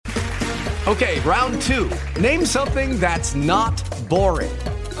Okay, round two. Name something that's not boring.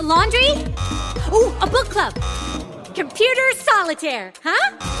 A laundry? Ooh, a book club. Computer solitaire,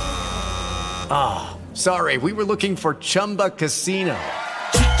 huh? Ah, sorry, we were looking for Chumba Casino.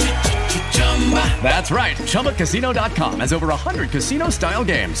 That's right, ChumbaCasino.com has over 100 casino-style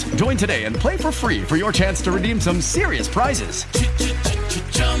games. Join today and play for free for your chance to redeem some serious prizes.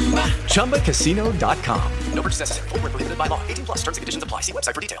 ChumbaCasino.com. No purchase necessary. Void where prohibited by law. 18 plus terms and conditions apply. See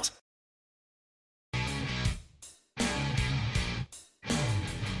website for details.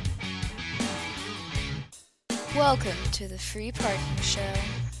 Welcome to the Free Parking Show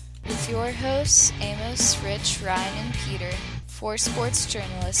with your hosts, Amos, Rich, Ryan, and Peter. Four sports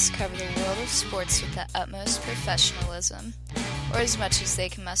journalists cover the world of sports with the utmost professionalism, or as much as they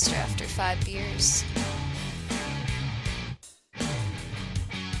can muster after 5 beers.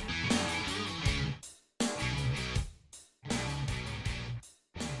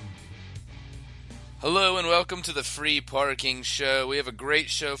 Hello and welcome to the Free Parking Show. We have a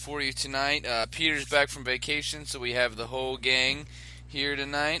great show for you tonight. Peter's back from vacation, so we have the whole gang here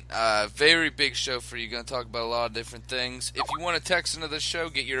tonight. Very big show for you. Going to talk about a lot of different things. If you want to text into the show,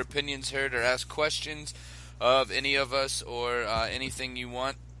 get your opinions heard, or ask questions of any of us, or anything you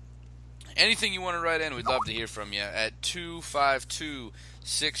want. Anything you want to write in, we'd love to hear from you at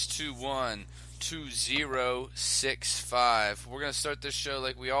 252-621-2065. We're going to start this show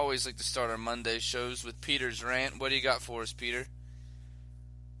like we always like to start our Monday shows with Peter's rant. What do you got for us, Peter?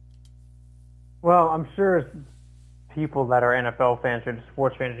 Well, I'm sure people that are NFL fans or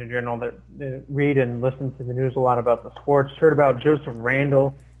sports fans in general that read and listen to the news a lot about the sports heard about Joseph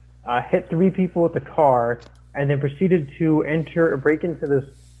Randle hit 3 people with a car and then proceeded to break into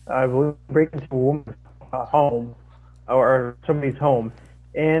a woman's home or somebody's home.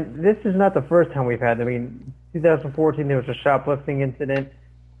 And this is not the first time we've had. I mean, 2014 there was a shoplifting incident.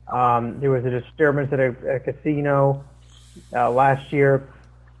 There was a disturbance at a casino last year.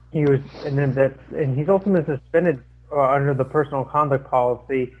 He's ultimately suspended under the personal conduct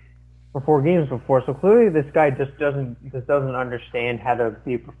policy for 4 games before. So clearly, this guy just doesn't understand how to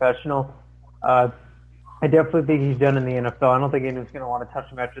be a professional. I definitely think he's done in the NFL. I don't think anyone's going to want to touch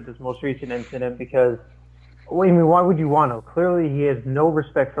him after this most recent incident because. I mean, why would you want to? Clearly, he has no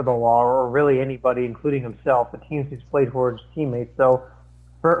respect for the law or really anybody, including himself, the teams he's played for, his teammates. So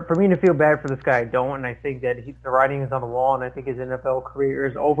for me to feel bad for this guy, I don't, and I think that the writing is on the wall, and I think his NFL career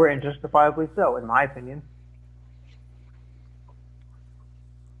is over, and justifiably so, in my opinion.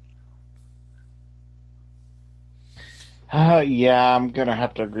 Yeah, I'm going to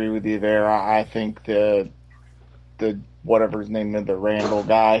have to agree with you there. I think the whatever his name is, the Randle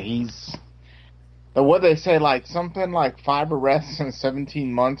guy, he's... What they say, like something like 5 arrests in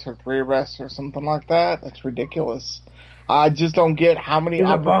 17 months or 3 arrests or something like that? That's ridiculous. I just don't get how many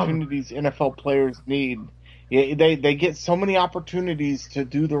opportunities NFL players need. Yeah, they get so many opportunities to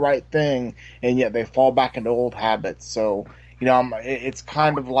do the right thing, and yet they fall back into old habits. So, it's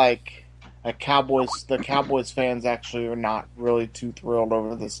kind of like the Cowboys fans actually are not really too thrilled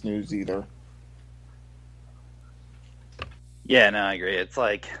over this news either. Yeah, no, I agree. It's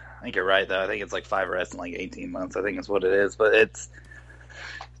like... I think you're right, though. I think it's like 5 arrests in like 18 months. I think is what it is. But it's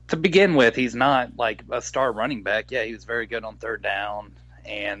to begin with, he's not like a star running back. Yeah, he was very good on 3rd down.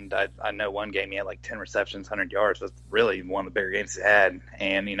 And I know one game he had like 10 receptions, 100 yards. That's really one of the bigger games he had.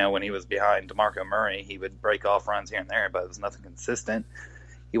 And, when he was behind DeMarco Murray, he would break off runs here and there, but it was nothing consistent.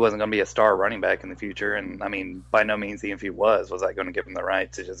 He wasn't going to be a star running back in the future. And, I mean, by no means, even if he was that going to give him the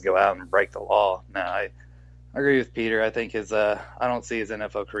right to just go out and break the law? No, I agree with Peter. I think I don't see his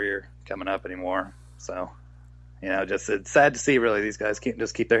NFL career coming up anymore. So, just it's sad to see really these guys can't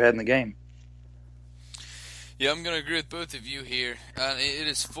just keep their head in the game. Yeah, I'm going to agree with both of you here. It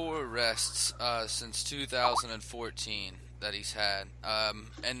is 4 arrests since 2014 that he's had,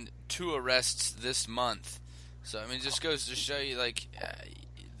 and 2 arrests this month. So, I mean, it just goes to show you, like,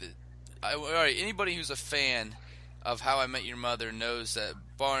 all right, anybody who's a fan of How I Met Your Mother knows that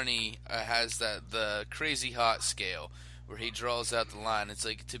Barney has the crazy hot scale where he draws out the line. It's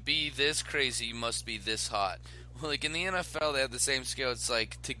like, to be this crazy, you must be this hot. Well, like in the NFL, they have the same scale. It's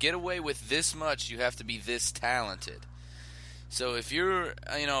like, to get away with this much, you have to be this talented. So if you're,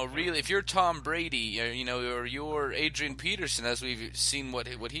 if you're Tom Brady, or you're Adrian Peterson, as we've seen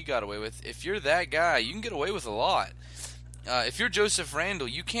what he got away with, if you're that guy, you can get away with a lot. If you're Joseph Randle,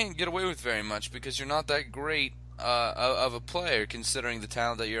 you can't get away with very much because you're not that great of a player, considering the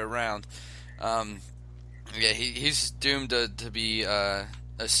talent that you're around. He's doomed to be a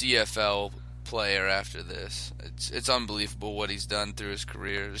CFL player after this. It's unbelievable what he's done through his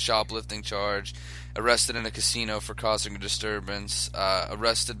career. The shoplifting charge, arrested in a casino for causing a disturbance,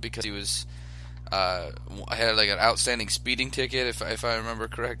 arrested because he was had like an outstanding speeding ticket, if I remember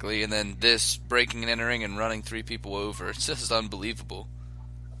correctly, and then this breaking and entering and running 3 people over. It's just unbelievable.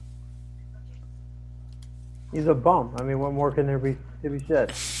 He's a bum. I mean, what more can there be to be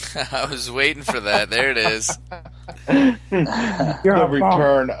said? I was waiting for that. There it is. You're The a bum.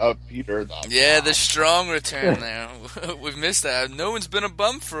 return of Peter. Yeah, the strong return there. We've missed that. No one's been a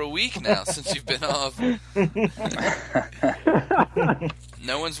bum for a week now since you've been off.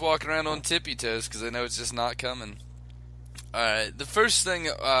 No one's walking around on tippy toes because they know it's just not coming. All right, the first thing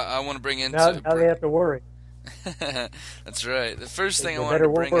I want to bring into... Now they have to worry. That's right. The first thing I They wanted to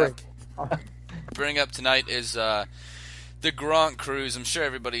better bring up tonight is the Gronk cruise. I'm sure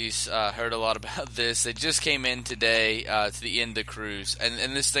everybody's heard a lot about this. They just came in today to the end of the cruise,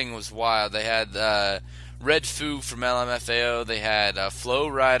 and this thing was wild. They had Red Foo from LMFAO. They had Flo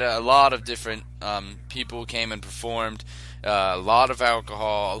Rida. A lot of different people came and performed. A lot of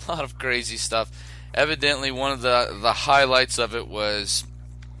alcohol, a lot of crazy stuff. Evidently, one of the highlights of it was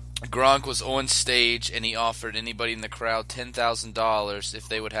Gronk was on stage, and he offered anybody in the crowd $10,000 if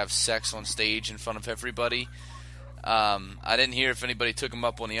they would have sex on stage in front of everybody. I didn't hear if anybody took him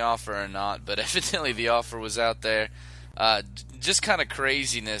up on the offer or not, but evidently the offer was out there. Just kind of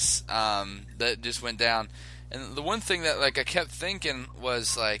craziness that just went down. And the one thing that I kept thinking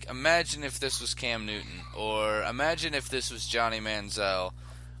was imagine if this was Cam Newton, or imagine if this was Johnny Manziel,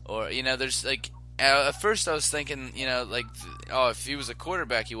 or there's at first I was thinking if he was a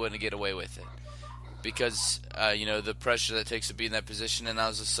quarterback he wouldn't get away with it because the pressure that takes to be in that position. And I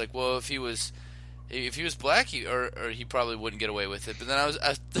was just well, if he was black he probably wouldn't get away with it. But then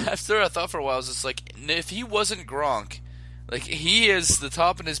after I thought for a while I was just if he wasn't Gronk, he is the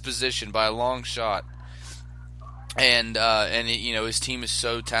top in his position by a long shot. And his team is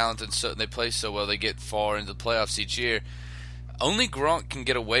so talented, so they play so well, they get far into the playoffs each year. Only Gronk can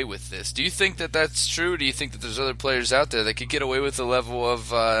get away with this. Do you think that that's true? Or do you think that there's other players out there that could get away with the level of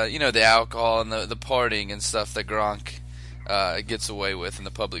the alcohol and the partying and stuff that Gronk gets away with in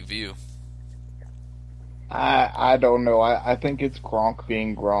the public view? I don't know. I think it's Gronk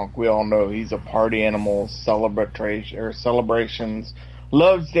being Gronk. We all know he's a party animal, celebrations,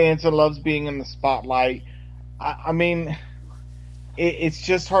 loves dancing, loves being in the spotlight. I mean, it's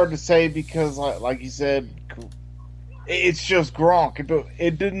just hard to say because, like you said, it's just Gronk.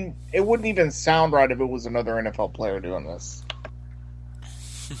 It wouldn't even sound right if it was another NFL player doing this.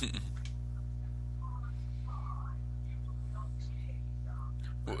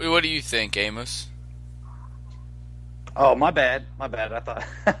 What do you think, Amos? Oh, my bad. I thought.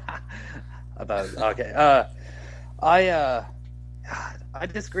 Okay. I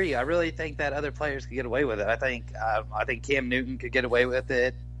disagree. I really think that other players could get away with it. I think Cam Newton could get away with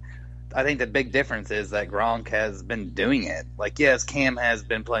it. I think the big difference is that Gronk has been doing it. Yes, Cam has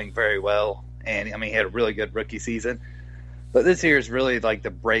been playing very well, and he had a really good rookie season. But this year is really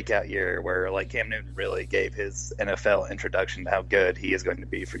the breakout year where Cam Newton really gave his NFL introduction to how good he is going to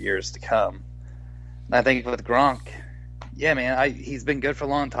be for years to come. And I think with Gronk, yeah, man, he's been good for a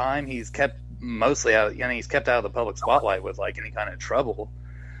long time. He's kept mostly out. He's kept out of the public spotlight with any kind of trouble.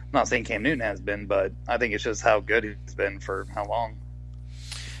 I'm not saying Cam Newton has been, but I think it's just how good he's been for how long.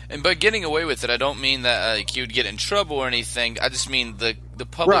 And by getting away with it, I don't mean that he would get in trouble or anything. I just mean the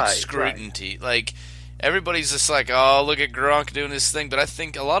public scrutiny. Right. Everybody's just oh, look at Gronk doing this thing. But I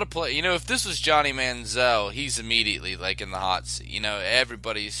think a lot of if this was Johnny Manziel, he's immediately in the hot seat.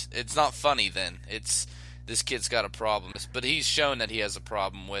 It's not funny then. It's this kid's got a problem. But he's shown that he has a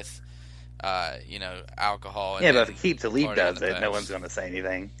problem with alcohol. And, but if Keep the Lead does it, no one's going to say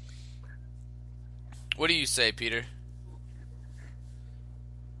anything. What do you say, Peter?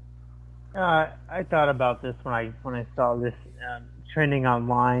 I thought about this when I saw this trending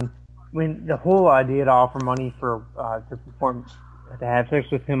online. I mean, the whole idea to offer money for to perform to have sex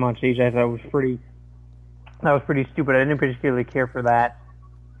with him on stage, I thought was pretty stupid. I didn't particularly care for that.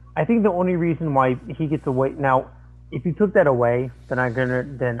 I think the only reason why he gets away now, if you took that away, then I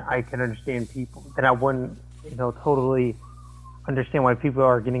can understand people. Then I wouldn't totally understand why people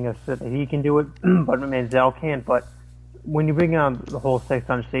are getting upset that he can do it, but Manziel can't. But when you bring on the whole sex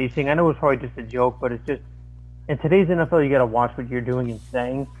on stage thing, I know it's probably just a joke, but it's just in today's NFL, you got to watch what you're doing and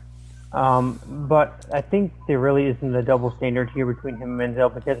saying. But I think there really isn't a double standard here between him and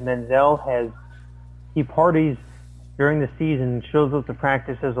Manziel because Manziel he parties during the season, shows up to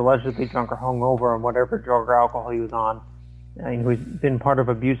practice as allegedly drunk or hungover on whatever drug or alcohol he was on. He's been part of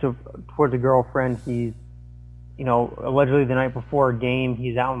abusive towards a girlfriend. He's allegedly the night before a game,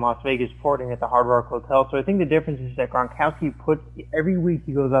 he's out in Las Vegas partying at the Hard Rock Hotel. So I think the difference is that Gronkowski every week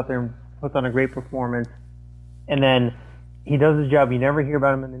he goes out there and puts on a great performance, and then he does his job. You never hear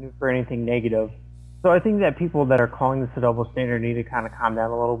about him in the news for anything negative. So I think that people that are calling this a double standard need to kind of calm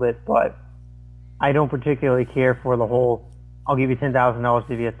down a little bit, but I don't particularly care for the whole, I'll give you $10,000 if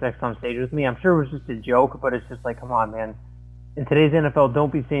you get sex on stage with me. I'm sure it was just a joke, but it's just like, come on, man. In today's NFL,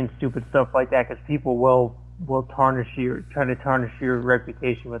 don't be saying stupid stuff like that, because people will try to tarnish your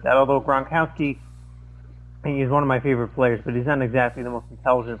reputation with that. Although Gronkowski, he's one of my favorite players, but he's not exactly the most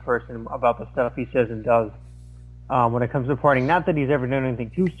intelligent person about the stuff he says and does when it comes to partying. Not that he's ever done anything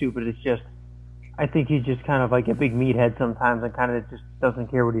too stupid, it's just, I think he's just kind of like a big meathead sometimes and kind of just doesn't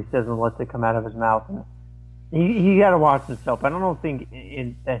care what he says and lets it come out of his mouth. And he got to watch himself. I don't think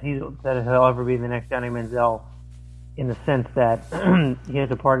that he'll ever be the next Johnny Manziel in the sense that he has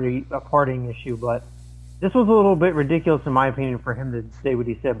a partying issue, but this was a little bit ridiculous in my opinion for him to say what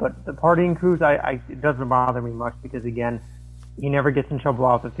he said. But the partying cruise, it doesn't bother me much because, again, he never gets in trouble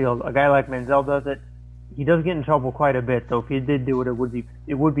off the field. A guy like Manziel does it. He does get in trouble quite a bit, so if he did do it,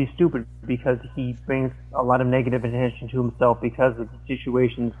 it would be stupid because he brings a lot of negative attention to himself because of the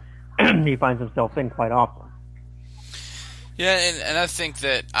situations he finds himself in quite often. Yeah, and I think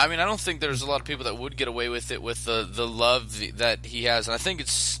that, I don't think there's a lot of people that would get away with it with the love that he has, and I think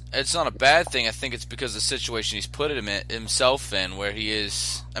it's not a bad thing. I think it's because of the situation he's put himself in, where he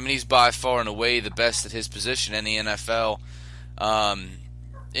is, he's by far and away the best at his position in the NFL.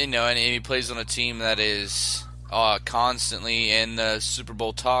 And he plays on a team that is constantly in the Super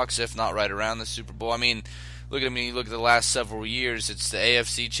Bowl talks, if not right around the Super Bowl. Look at you look at the last several years. It's the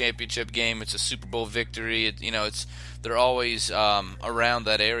AFC Championship game. It's a Super Bowl victory. They're always around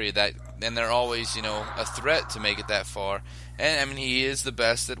that area. And they're always a threat to make it that far. And he is the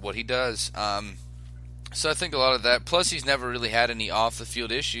best at what he does. So I think a lot of that. Plus, he's never really had any off the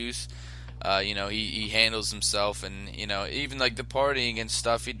field issues. He handles himself, and even like the partying and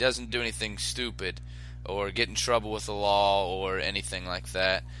stuff, he doesn't do anything stupid or get in trouble with the law or anything like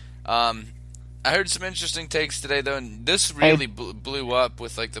that. I heard some interesting takes today, though, and this really blew up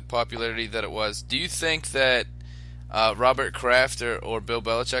with like the popularity that it was. Do you think that Robert Kraft or Bill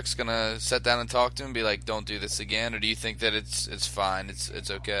Belichick's gonna sit down and talk to him and be like, "Don't do this again," or do you think that it's fine,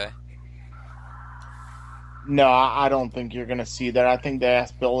 it's okay? No, I don't think you're going to see that. I think they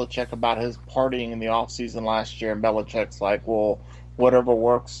asked Belichick about his partying in the offseason last year, and Belichick's like, well, whatever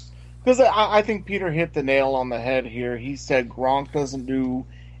works. Because I think Peter hit the nail on the head here. He said Gronk doesn't do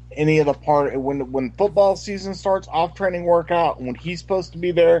any of the part. When football season starts, off-training workout, when he's supposed to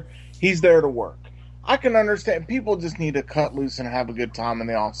be there, he's there to work. I can understand. People just need to cut loose and have a good time in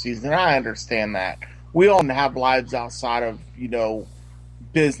the offseason. I understand that. We all have lives outside of,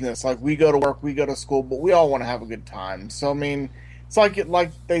 business. Like, we go to work, we go to school, but we all want to have a good time. So it's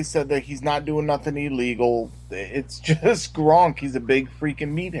like they said that he's not doing nothing illegal. It's just Gronk. He's a big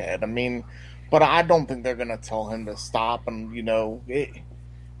freaking meathead. But I don't think they're gonna tell him to stop. And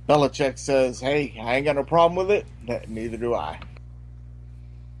Belichick says, "Hey, I ain't got no problem with it." Neither do I.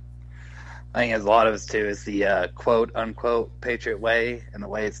 I think a lot of it too is the quote unquote Patriot way and the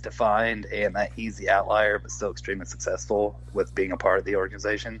way it's defined, and that he's the outlier but still extremely successful with being a part of the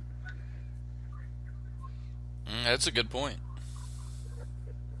organization. That's a good point.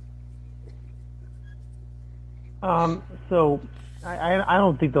 So I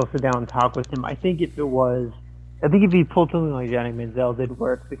don't think they'll sit down and talk with him. I think if he pulled something like Johnny Manziel did,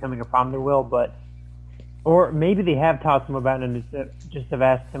 where it's becoming a problem, they will. Or maybe they have talked to him about it and just have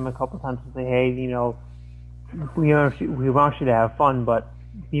asked him a couple times to say, hey, we want you to have fun, but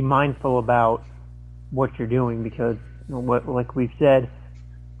be mindful about what you're doing, because, like we've said,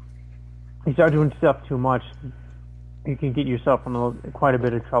 you start doing stuff too much, you can get yourself in quite a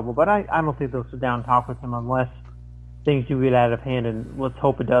bit of trouble. But I don't think they'll sit down and talk with him unless things do get out of hand, and let's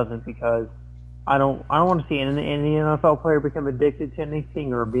hope it doesn't, because I don't want to see any NFL player become addicted to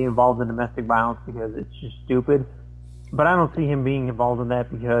anything or be involved in domestic violence, because it's just stupid. But I don't see him being involved in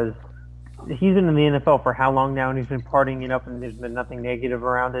that, because he's been in the NFL for how long now, and he's been partying it up, and there's been nothing negative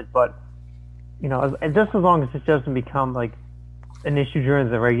around it. But just as long as it doesn't become like an issue during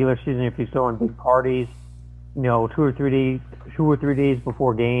the regular season, if he's throwing big parties, 2 or 3 days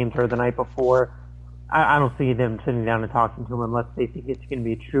before games or the night before, I don't see them sitting down and talking to him unless they think it's going to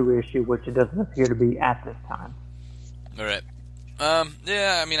be a true issue, which it doesn't appear to be at this time. All right.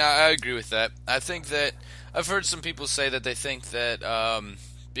 I agree with that. I think that I've heard some people say that they think that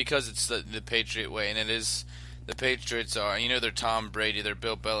because it's the Patriot way, and it is, the Patriots are, they're Tom Brady, they're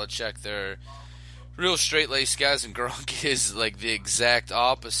Bill Belichick, they're real straight-laced guys, and Gronk is like the exact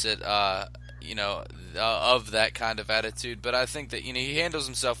opposite. of that kind of attitude. But I think that he handles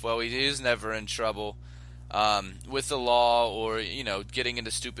himself well. He is never in trouble with the law or getting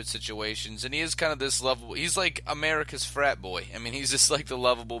into stupid situations. And he is kind of this lovable. He's like America's frat boy. I mean, he's just like the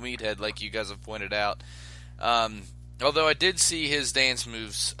lovable meathead, like you guys have pointed out. Although I did see his dance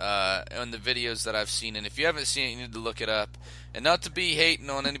moves on the videos that I've seen, and if you haven't seen it, you need to look it up. And not to be hating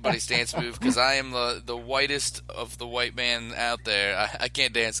on anybody's dance move, because I am the whitest of the white man out there. I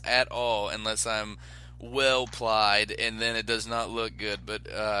can't dance at all unless I'm well plied, and then it does not look good. But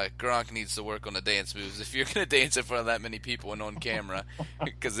Gronk needs to work on the dance moves if you're going to dance in front of that many people and on camera,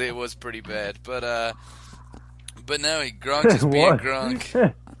 because it was pretty bad. But no, Gronk is being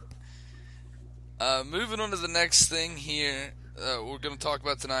Gronk. Moving on to the next thing here, we're going to talk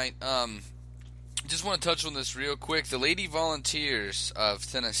about tonight. Just want to touch on this real quick. The Lady Volunteers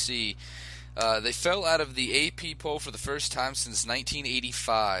of Tennessee, they fell out of the AP poll for the first time since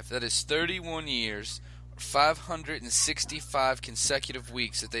 1985. That is 31 years, 565 consecutive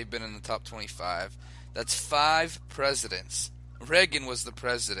weeks that they've been in the top 25. That's 5 presidents. Reagan was the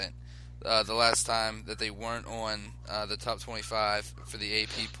president the last time that they weren't on the top 25 for the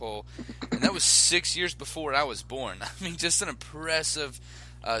AP poll. And that was 6 years before I was born. I mean, just an impressive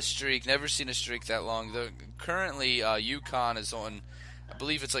streak. Never seen a streak that long. Currently, UConn is on, I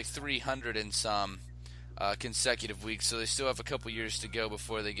believe it's like 300 and some consecutive weeks, so they still have a couple years to go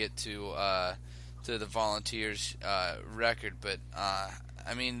before they get to the Volunteers record. But,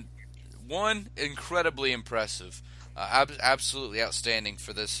 I mean, one, incredibly impressive. Absolutely outstanding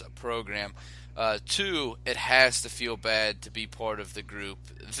for this program. 2, it has to feel bad to be part of the group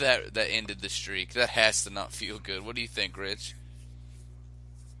that ended the streak. That has to not feel good. What do you think, Rich?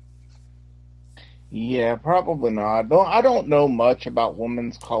 Yeah, probably not. I don't know much about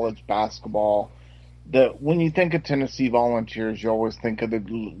women's college basketball. When you think of Tennessee Volunteers, you always think of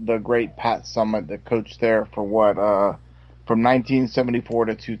the great Pat Summitt that coached there for from 1974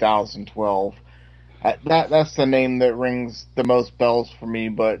 to 2012. That's the name that rings the most bells for me.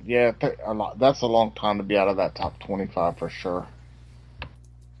 But yeah, that's a long time to be out of that top 25 for sure.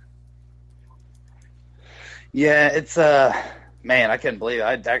 Yeah, it's man, I couldn't believe it.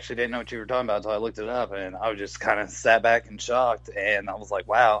 I actually didn't know what you were talking about until I looked it up, and I was just kind of sat back and shocked, and I was like,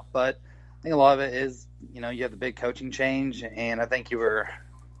 wow. But I think a lot of it is, you have the big coaching change, and I think you were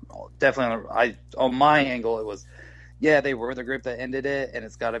definitely on my angle, it was, yeah, they were the group that ended it, and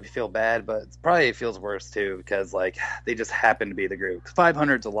it's got to feel bad, but it probably feels worse too, because they just happened to be the group.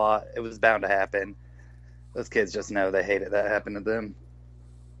 500's a lot. It was bound to happen. Those kids just know they hate it that happened to them.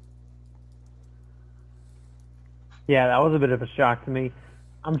 Yeah, that was a bit of a shock to me.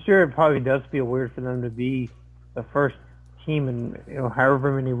 I'm sure it probably does feel weird for them to be the first team in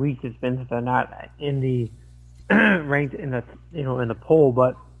however many weeks it's been since they're not in the ranked in the in the poll.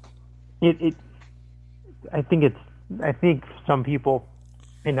 But I think some people,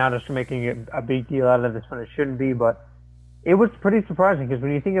 and now just making a big deal out of this when it shouldn't be, but it was pretty surprising because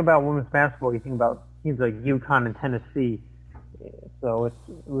when you think about women's basketball, you think about teams like UConn and Tennessee. So it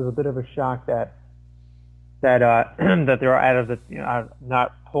was a bit of a shock that they're out of the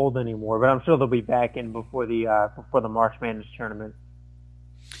not pulled anymore, but I'm sure they'll be back in before the March Madness tournament.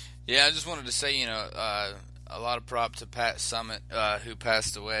 Yeah, I just wanted to say, a lot of prop to Pat Summitt, who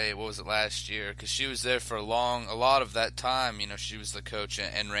passed away. What was it, last year? Because she was there for a lot of that time. She was the coach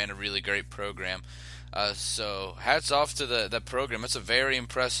and ran a really great program. So hats off to the program. It's a very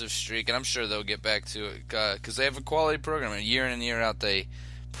impressive streak, and I'm sure they'll get back to it because they have a quality program. And year in and year out, they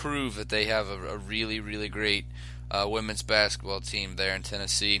prove that they have a really, really great women's basketball team there in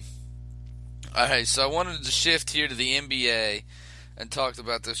Tennessee. All right, so I wanted to shift here to the NBA and talk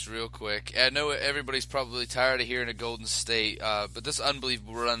about this real quick. I know everybody's probably tired of hearing of Golden State, but this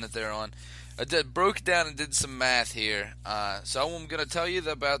unbelievable run that they're on. I broke it down and did some math here. So I'm going to tell you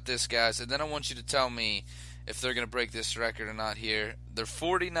about this, guys, and then I want you to tell me if they're going to break this record or not here. They're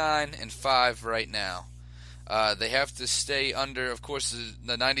 49-5 right now. They have to stay under, of course,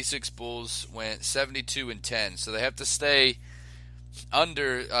 the 96 Bulls went 72-10, so they have to stay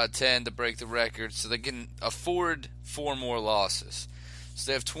under 10 to break the record, so they can afford 4 more losses. So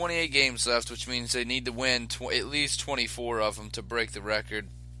they have 28 games left, which means they need to win at least 24 of them to break the record.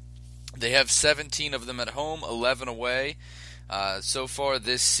 They have 17 of them at home, 11 away. So far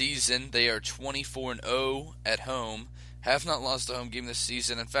this season, they are 24-0 at home. Have not lost a home game this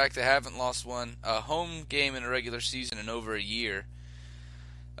season. In fact, they haven't lost a home game in a regular season in over a year.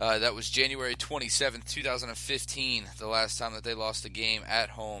 That was January 27th, 2015, the last time that they lost a game at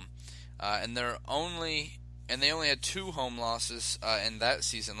home. And they only had 2 home losses in that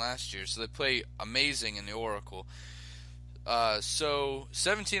season last year. So they play amazing in the Oracle. So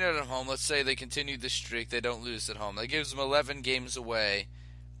 17 at home. Let's say they continue the streak. They don't lose at home. That gives them 11 games away,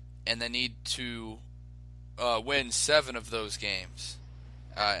 and they need to win 7 of those games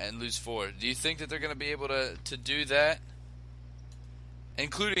and lose 4. Do you think that they're going to be able to do that,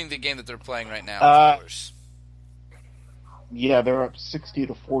 including the game that they're playing right now? Of course. Yeah, they're up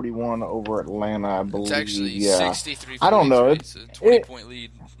 60-41 over Atlanta, I believe. It's actually yeah. 63. I don't know. It's a 20-point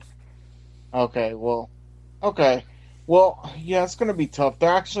lead. Okay. Well, yeah, it's going to be tough.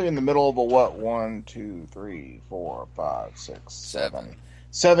 They're actually in the middle of a 1, 2, 3, 4, 5, 6, 7.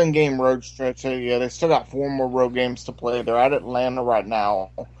 7-game road stretch. So, yeah, they still got 4 more road games to play. They're at Atlanta right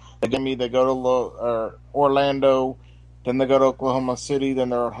now. They go to Orlando, then they go to Oklahoma City,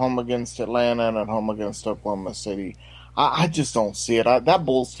 then they're at home against Atlanta and at home against Oklahoma City. I just don't see it. That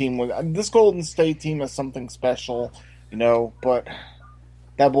Bulls team, this Golden State team is something special, but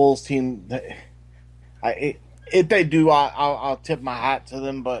that Bulls team, if they do, I'll tip my hat to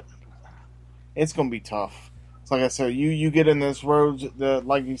them, but it's going to be tough. It's like I said, you get in this road,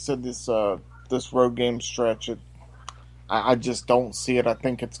 like you said, this road game stretch, I just don't see it. I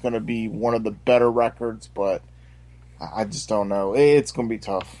think it's going to be one of the better records, but I just don't know. It's going to be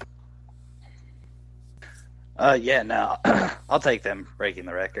tough. I'll take them breaking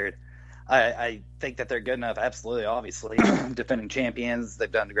the record. I think that they're good enough, absolutely, obviously. Defending champions,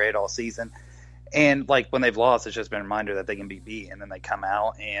 they've done great all season. And, when they've lost, it's just been a reminder that they can be beat, and then they come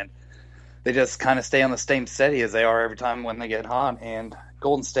out, and they just kind of stay on the same steady as they are every time when they get hot. And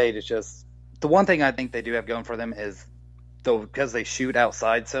Golden State is just – the one thing I think they do have going for them is, though, because they shoot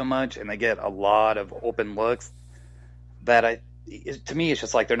outside so much and they get a lot of open looks, that to me it's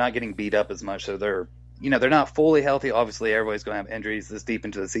just they're not getting beat up as much, so they're – they're not fully healthy. Obviously, everybody's going to have injuries this deep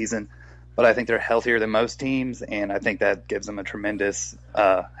into the season, but I think they're healthier than most teams, and I think that gives them a tremendous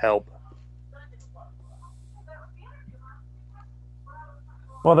help.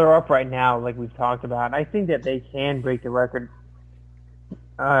 Well, they're up right now, like we've talked about. I think that they can break the record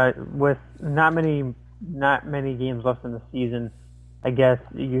with not many games left in the season. I guess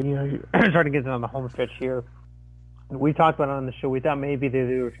you're starting to get on the home stretch here. We talked about it on the show. We thought maybe they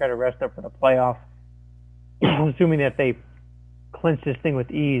would try to rest up for the playoffs. Assuming that they clinch this thing with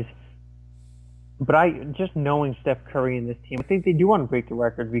ease. But just knowing Steph Curry and this team, I think they do want to break the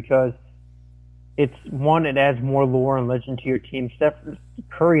record because it adds more lore and legend to your team. Steph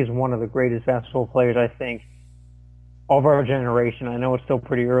Curry is one of the greatest basketball players, I think, of our generation. I know it's still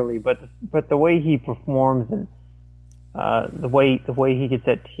pretty early, but the way he performs and the way he gets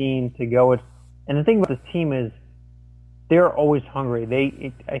that team to go, and the thing about this team is, they're always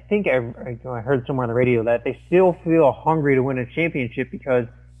hungry. I think I heard somewhere on the radio that they still feel hungry to win a championship because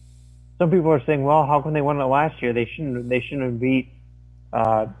some people are saying, well, how come they won it last year? They shouldn't have beat,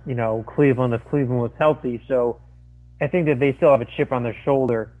 Cleveland if Cleveland was healthy. So I think that they still have a chip on their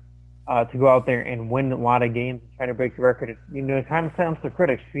shoulder to go out there and win a lot of games and try to break the record. It kind of sounds to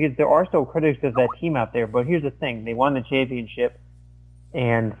critics because there are still critics of that team out there. But here's the thing: they won the championship,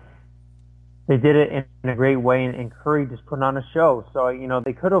 and they did it in a great way, and Curry just put on a show. So,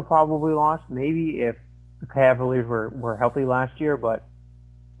 they could have probably lost maybe if the Cavaliers were healthy last year, but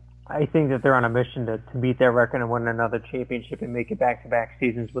I think that they're on a mission to beat their record and win another championship and make it back-to-back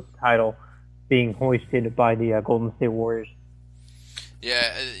seasons with the title being hoisted by the Golden State Warriors.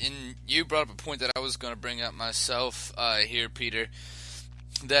 Yeah, and you brought up a point that I was going to bring up myself here, Peter,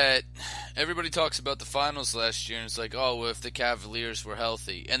 that everybody talks about the finals last year, and it's like, oh, well, if the Cavaliers were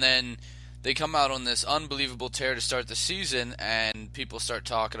healthy. And then they come out on this unbelievable tear to start the season, and people start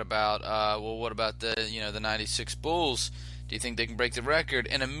talking about, well, what about the 96 Bulls? Do you think they can break the record?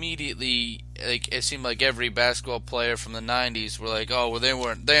 And immediately, it seemed like every basketball player from the 90s were like, oh, well,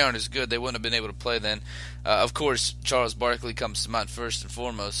 they aren't as good. They wouldn't have been able to play then. Of course, Charles Barkley comes to mind first and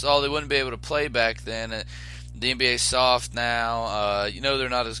foremost. Oh, they wouldn't be able to play back then. The NBA's soft now. They're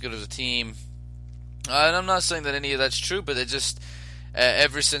not as good as a team. And I'm not saying that any of that's true, but it just...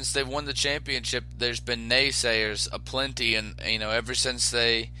 ever since they've won the championship, there's been naysayers aplenty, and ever since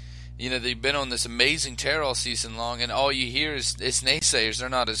they've been on this amazing tear all season long, and all you hear is naysayers. They're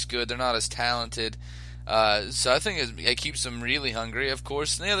not as good, they're not as talented. So I think it keeps them really hungry, of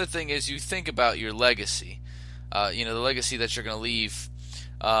course. And the other thing is you think about your legacy, the legacy that you're going to leave,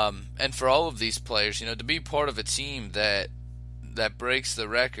 and for all of these players, to be part of a team that breaks the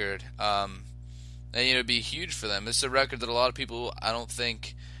record. And it'd be huge for them. It's a record that a lot of people, I don't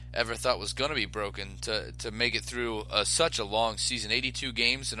think, ever thought was going to be broken. To make it through such a long season, 82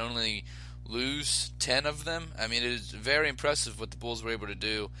 games, and only lose 10 of them. I mean, it is very impressive what the Bulls were able to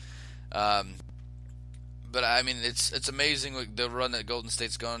do. But I mean, it's amazing the run that Golden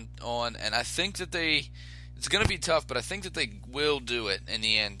State's gone on, and I think that It's going to be tough, but I think that they will do it in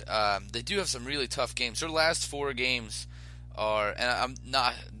the end. They do have some really tough games. Their last 4 games are, and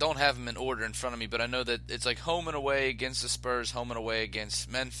don't have them in order in front of me, but I know that it's like home and away against the Spurs, home and away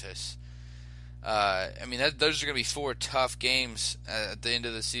against Memphis. Those are going to be 4 tough games at the end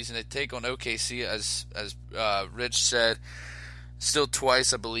of the season. They take on OKC, as Rich said, still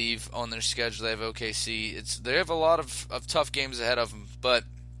twice, I believe, on their schedule. They have OKC. They have a lot of tough games ahead of them, but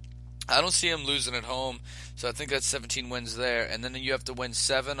I don't see them losing at home. So I think that's 17 wins there, and then you have to win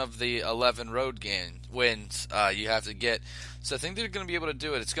 7 of the 11 road wins you have to get. So I think they're going to be able to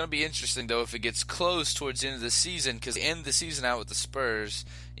do it. It's going to be interesting, though, if it gets close towards the end of the season, because they end the season out with the Spurs,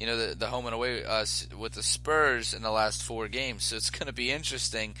 the home and away with the Spurs in the last 4 games. So it's going to be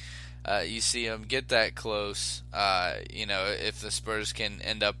interesting. You see them get that close, if the Spurs can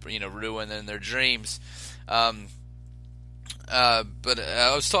end up, ruining their dreams. But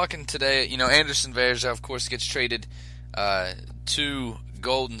I was talking today, Anderson Varejao, of course, gets traded to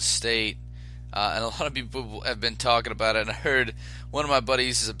Golden State, and a lot of people have been talking about it, and I heard one of my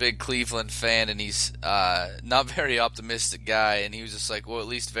buddies is a big Cleveland fan, and he's not very optimistic guy, and he was just like, well, at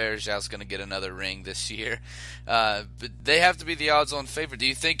least Varejao's going to get another ring this year. But they have to be the odds-on favorite. Do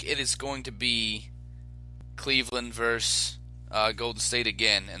you think it is going to be Cleveland versus Golden State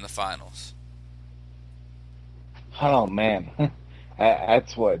again in the finals? Oh, man.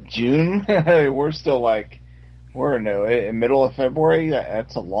 That's what, June? We're still we're in middle of February.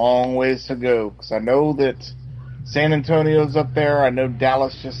 That's a long ways to go. Because I know that San Antonio's up there. I know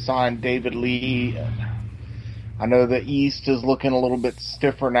Dallas just signed David Lee. I know the East is looking a little bit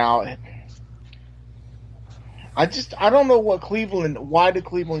stiffer now. I don't know why did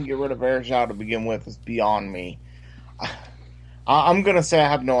Cleveland get rid of Varejao to begin with is beyond me. I'm going to say I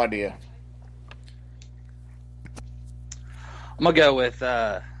have no idea. I'm gonna go with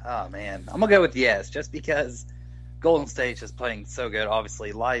I'm gonna go with yes, just because Golden State's just playing so good.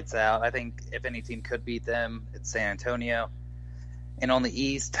 Obviously, lights out. I think if any team could beat them, it's San Antonio. And on the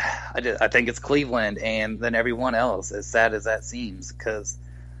East, I think it's Cleveland, and then everyone else. As sad as that seems, because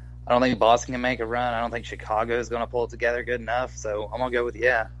I don't think Boston can make a run. I don't think Chicago is going to pull it together good enough. So I'm gonna go with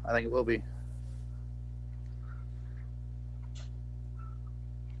yeah. I think it will be.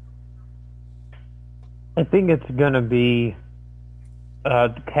 I think it's going to be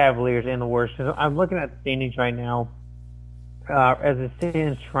the Cavaliers and the Warriors. I'm looking at the standings right now. As it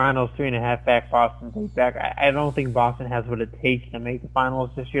stands, Toronto's 3.5 back, Boston 8 back. I don't think Boston has what it takes to make the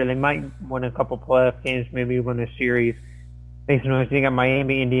finals this year. They might win a couple playoff games, maybe win a series. Make some noise. They got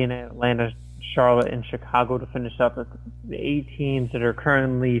Miami, Indiana, Atlanta, Charlotte, and Chicago to finish up the 8 teams that are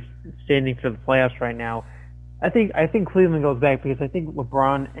currently standing for the playoffs right now. I think Cleveland goes back because I think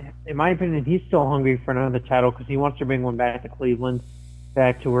LeBron, in my opinion, he's still hungry for another title because he wants to bring one back to Cleveland,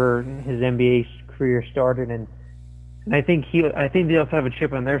 back to where his NBA career started, and I think they also have a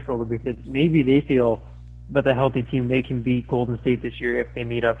chip on their shoulder because maybe they feel with a healthy team they can beat Golden State this year if they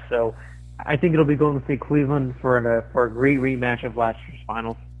meet up. So I think it'll be Golden State Cleveland for a great rematch of last year's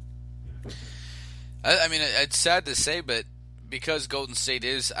finals. I mean, it's sad to say, but because Golden State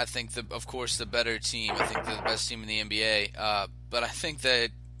is, I think, of course, the better team. I think they're the best team in the NBA. But I think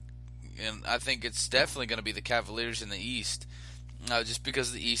it's definitely going to be the Cavaliers in the East, just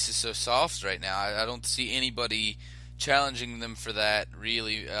because the East is so soft right now. I don't see anybody challenging them for that,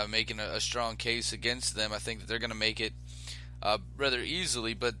 really, making a strong case against them. I think that they're going to make it rather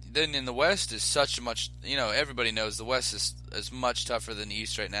easily. But then in the West is such a much, everybody knows the West is much tougher than the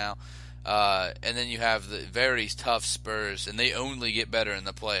East right now. And then you have the very tough Spurs, and they only get better in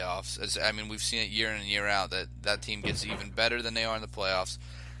the playoffs. We've seen it year in and year out that team gets even better than they are in the playoffs.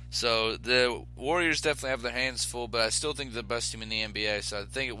 So the Warriors definitely have their hands full, but I still think they're the best team in the NBA, so I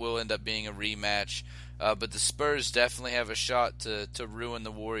think it will end up being a rematch. But the Spurs definitely have a shot to ruin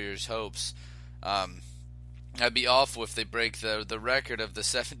the Warriors' hopes. I'd be awful if they break the record of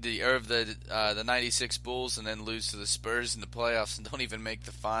the 96 Bulls and then lose to the Spurs in the playoffs and don't even make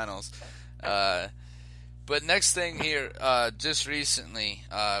the finals. But next thing here, just recently,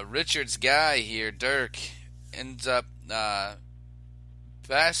 Richard's guy here, Dirk, ends up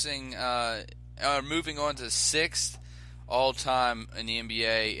moving on to 6th all-time in the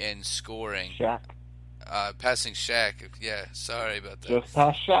NBA in scoring. Shaq. Passing Shaq. Yeah, sorry about that. Just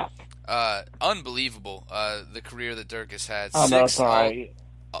past Shaq. Unbelievable, the career that Dirk has had. Oh, no, sorry.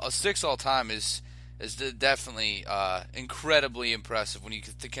 6 all-time is definitely incredibly impressive when you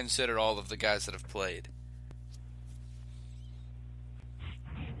consider all of the guys that have played.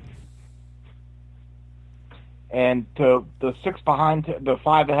 And to the 6 behind, the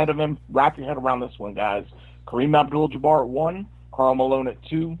 5 ahead of him, wrap your head around this one, guys. Kareem Abdul-Jabbar at 1, Karl Malone at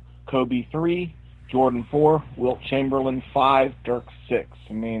 2, Kobe 3, Jordan 4, Wilt Chamberlain 5, Dirk 6.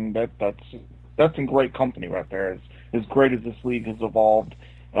 I mean, that's in great company right there. As great as this league has evolved.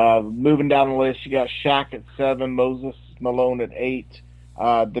 Moving down the list, you got Shaq at 7, Moses Malone at 8.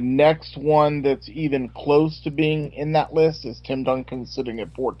 The next one that's even close to being in that list is Tim Duncan sitting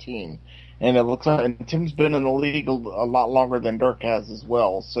at 14. And it looks like and Tim's been in the league a lot longer than Dirk has as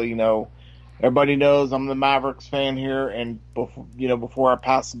well. So, everybody knows I'm the Mavericks fan here. And, before I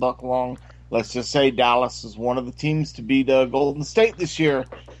pass the buck along, let's just say Dallas is one of the teams to beat Golden State this year.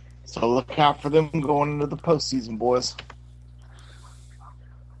 So look out for them going into the postseason, boys.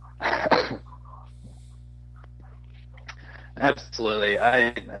 Absolutely.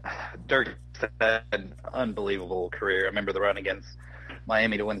 Dirk had an unbelievable career. I remember the run against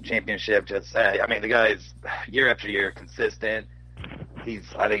Miami to win the championship. The guy's year after year consistent.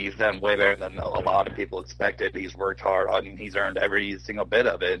 I think he's done way better than a lot of people expected. He's worked hard on it. He's earned every single bit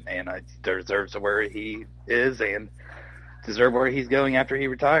of it, and he deserves where he is and deserve where he's going after he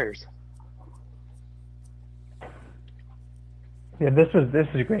retires. Yeah, this is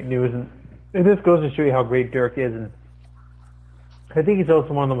great news, and this goes to show you how great Dirk is. And I think he's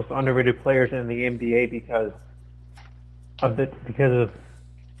also one of the most underrated players in the NBA because of the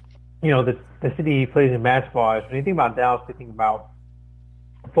city he plays in basketball. When you think about Dallas, you think about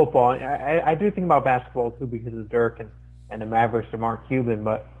football. I do think about basketball too because of Dirk and the Mavericks and Mark Cuban.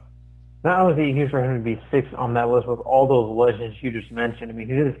 But not only is it huge for him to be 6th on that list with all those legends you just mentioned. I mean,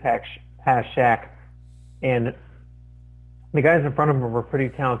 he did pass Shaq, and the guys in front of him were pretty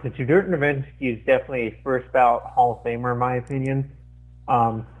talented too. Dirk Nowitzki is definitely a first ballot Hall of Famer in my opinion.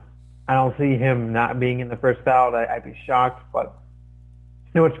 I don't see him not being in the first ballot. I'd be shocked, but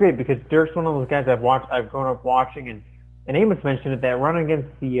it's great because Dirk's one of those guys I've grown up watching, and Amos mentioned it, that run against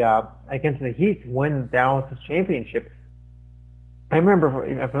the Heat to win Dallas' championship. I remember,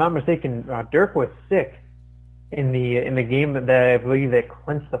 if I'm not mistaken, Dirk was sick in the game that I believe that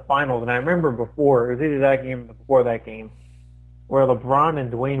clinched the finals, and I remember it was either that game or before that game, where LeBron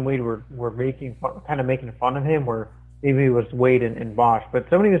and Dwayne Wade were making fun of him, where maybe it was Wade and Bosh, but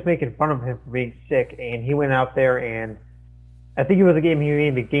somebody was making fun of him for being sick, and he went out there and I think it was a game he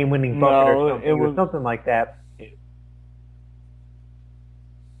made the game-winning bucket or something. It was something like that.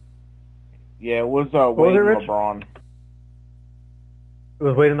 Yeah, it was Wade and LeBron. It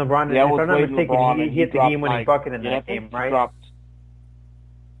was Wade and LeBron. Yeah, if I'm not mistaken, he hit the game-winning bucket in that game, right? I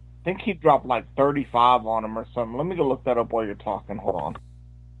think he dropped like 35 on him or something. Let me go look that up while you're talking. Hold on.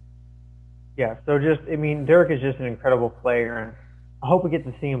 Yeah, so Dirk is just an incredible player, and I hope we get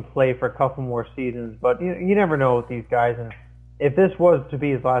to see him play for a couple more seasons, but you never know with these guys, and if this was to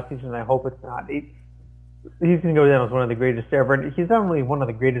be his last season, I hope it's not. He's going to go down as one of the greatest ever, and he's not only one of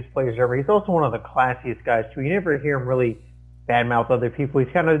the greatest players ever, he's also one of the classiest guys, too. You never hear him really badmouth other people.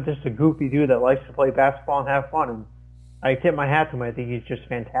 He's kind of just a goofy dude that likes to play basketball and have fun, and I tip my hat to him. I think he's just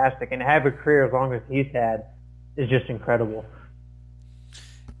fantastic, and to have a career as long as he's had is just incredible.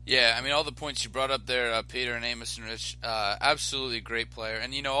 Yeah, all the points you brought up there, Peter and Amos and Rich, absolutely great player.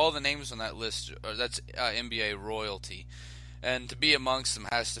 And, all the names on that list, that's NBA royalty. And to be amongst them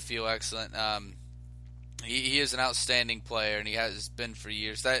has to feel excellent. He is an outstanding player, and he has been for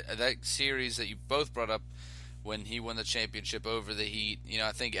years. That series that you both brought up when he won the championship over the Heat,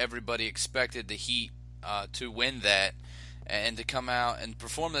 I think everybody expected the Heat to win that. And to come out and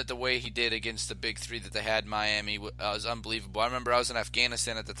perform that the way he did against the big three that they had in Miami was unbelievable. I remember I was in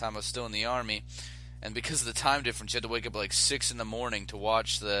Afghanistan at the time. I was still in the Army. And because of the time difference, you had to wake up at like 6 in the morning to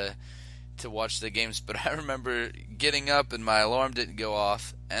watch the games. But I remember getting up and my alarm didn't go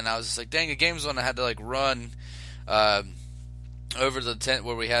off. And I was just like, dang, the game's on. I had to run over the tent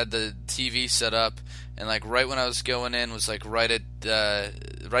where we had the TV set up. And right when I was going in was right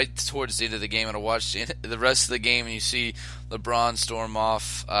towards the end of the game, and I watched the rest of the game, and you see LeBron storm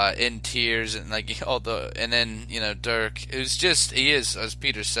off in tears, and and then Dirk. It was just, he is, as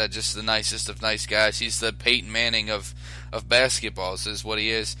Peter said, just the nicest of nice guys. He's the Peyton Manning of basketballs, is what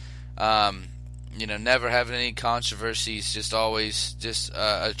he is. Never having any controversies, just always just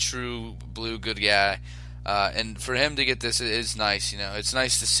a true blue good guy. And for him to get this is nice, It's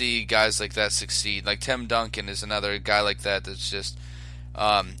nice to see guys like that succeed. Like Tim Duncan is another guy like that that's just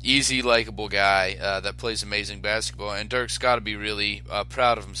easy, likable guy that plays amazing basketball. And Dirk's got to be really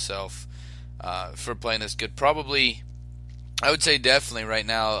proud of himself for playing this good. Probably, I would say definitely right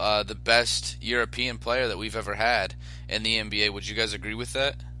now, the best European player that we've ever had in the NBA. Would you guys agree with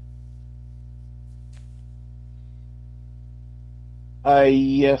that?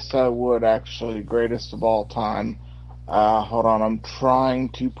 Yes, I would, actually. Greatest of all time. Hold on, I'm trying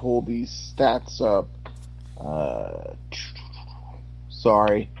to pull these stats up.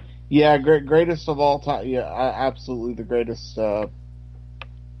 Sorry. Yeah, greatest of all time. Yeah, absolutely the greatest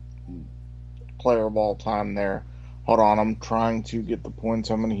player of all time there. Hold on, I'm trying to get the points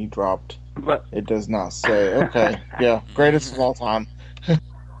how many he dropped. But It does not say. Okay, yeah, greatest of all time.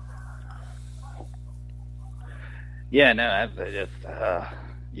 yeah, no, I just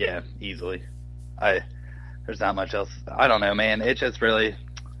yeah, easily. There's not much else. I don't know, man. It just really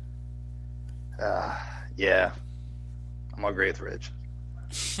yeah. I'm gonna agree with Rich.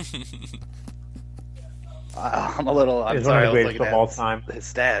 I'm He's sorry, I one of the was greatest looking of at all time. his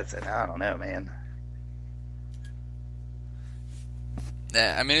stats, and I don't know, man.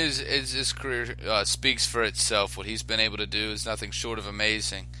 Yeah, I mean, his career speaks for itself. What he's been able to do is nothing short of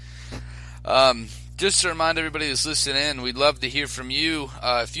amazing. Just to remind everybody who's listening in, we'd love to hear from you.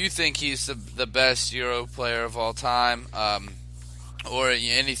 If you think he's the best Euro player of all time, or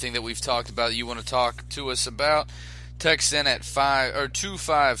anything that we've talked about you want to talk to us about, text in at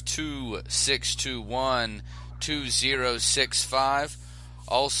 252-621-2065.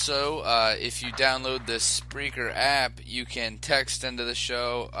 Also, if you download the Spreaker app, you can text into the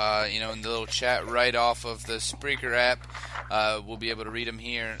show, in the little chat right off of the Spreaker app. We'll be able to read them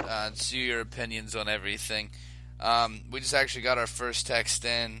here, see your opinions on everything. We just actually got our first text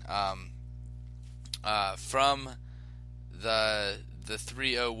in from the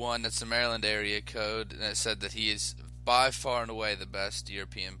 301. That's the Maryland area code, and it said that he is by far and away the best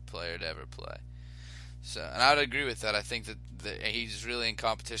European player to ever play. So, and I would agree with that. I think that he's really in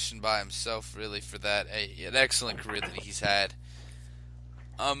competition by himself, really, for that. An excellent career that he's had.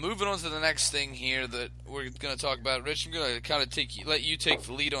 Moving on to the next thing here that we're going to talk about. Rich, I'm going to kind of let you take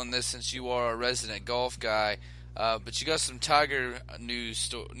the lead on this since you are a resident golf guy. But you got some Tiger news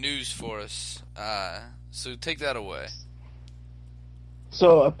for us. So take that away.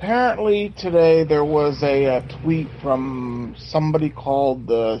 So apparently today there was a tweet from somebody called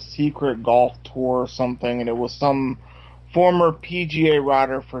the Secret Golf Tour or something, and it was some former PGA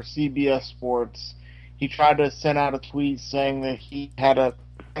rider for CBS Sports. He tried to send out a tweet saying that he had a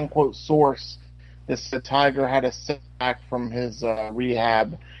quote source that said Tiger had a setback from his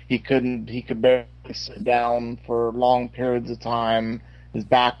rehab. He could barely sit down for long periods of time. His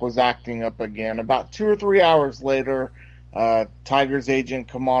back was acting up again. About 2 or 3 hours later, Tiger's agent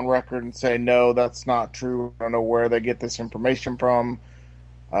come on record and say, no, that's not true. I don't know where they get this information from.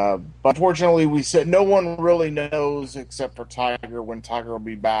 But unfortunately, we said no one really knows except for Tiger when Tiger will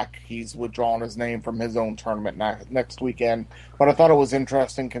be back. He's withdrawn his name from his own tournament next weekend. But I thought it was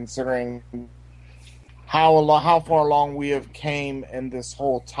interesting considering how far along we have came in this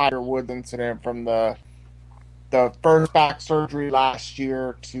whole Tiger Woods incident from the first back surgery last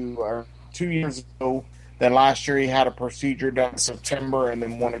year to 2 years ago. Then last year he had a procedure done in September and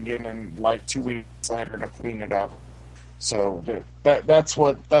then one again in like 2 weeks later to clean it up. So that's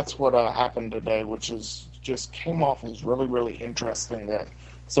what happened today, which is just came off as really, really interesting that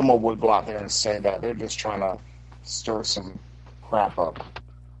someone would go out there and say that. They're just trying to stir some crap up.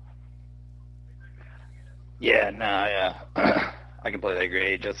 Yeah, no, yeah. I completely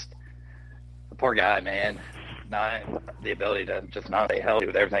agree. Just the poor guy, man. Not the ability to just not stay healthy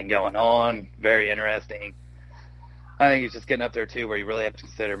with everything going on. Very interesting. I think he's just getting up there too, where you really have to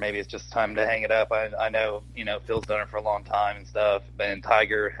consider maybe it's just time to hang it up. I know, Phil's done it for a long time and stuff, but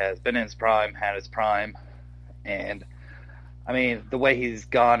Tiger has been in his prime, had his prime, and I mean the way he's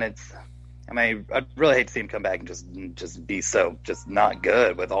gone, I'd really hate to see him come back and just be so just not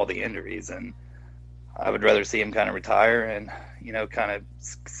good with all the injuries, and I would rather see him kind of retire and kind of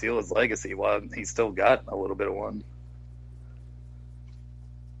seal his legacy while he's still got a little bit of one.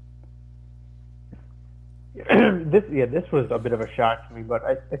 This was a bit of a shock to me, but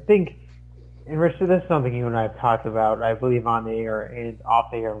I think, and Rich, this is something you and I have talked about, I believe, on the air and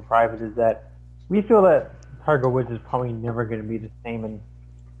off the air and private, is that we feel that Tiger Woods is probably never going to be the same, and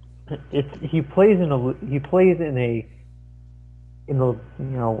he plays in the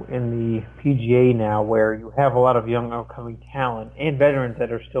PGA now, where you have a lot of young upcoming talent and veterans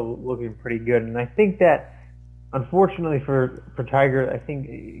that are still looking pretty good, and I think that unfortunately for Tiger, I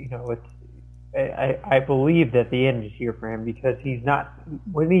think I believe that the end is here for him, because he's not,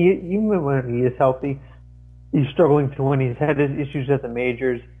 even when he is healthy, he's struggling to win. He's had his issues at the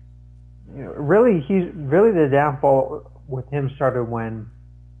majors. Really the downfall with him started when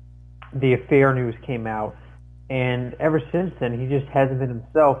the affair news came out, and ever since then he just hasn't been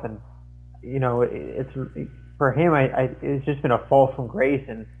himself. And it's for him, it's just been a fall from grace.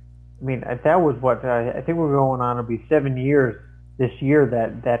 And I mean, that was what I think we're going on. It'll be 7 years this year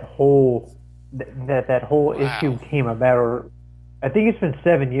that whole Wow. issue came about, or I think it's been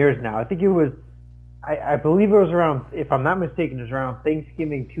 7 years now. I think it was I believe it was around, if I'm not mistaken, it was around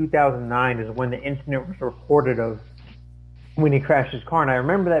Thanksgiving 2009 is when the incident was reported of when he crashed his car. And I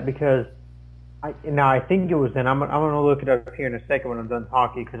remember that because I think it was then. I'm going to look it up here in a second when I'm done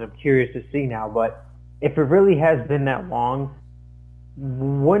talking because I'm curious to see now. But if it really has been that long,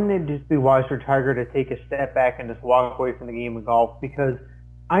 wouldn't it just be wise for Tiger to take a step back and just walk away from the game of golf? Because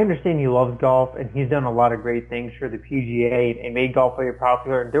I understand he loves golf and he's done a lot of great things for the PGA and made golf very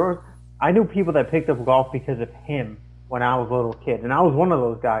popular. And I knew people that picked up golf because of him when I was a little kid, and I was one of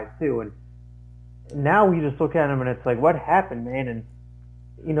those guys too. And now we just look at him and it's like, what happened, man? And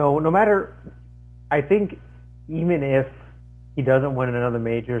no matter, I think even if he doesn't win another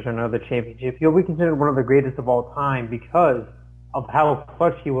majors or another championship, he'll be considered one of the greatest of all time because of how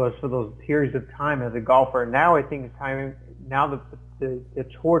clutch he was for those periods of time as a golfer. Now I think it's time. Now the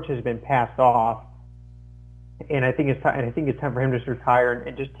torch has been passed off. And I think it's time for him to just retire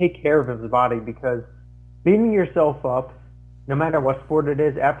and just take care of his body, because beating yourself up, no matter what sport it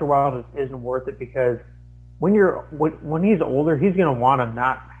is, after a while it isn't worth it, because when he's older, he's going to want to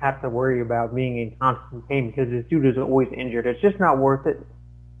not have to worry about being in constant pain because this dude is always injured. It's just not worth it.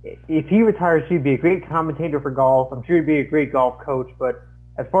 If he retires, he'd be a great commentator for golf. I'm sure he'd be a great golf coach, but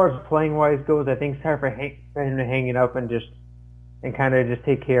as far as playing wise goes, I think it's time for him to hang it up and kind of just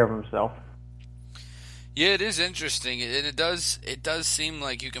take care of himself. Yeah, it is interesting, and it does seem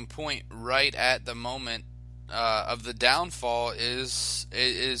like you can point right at the moment of the downfall is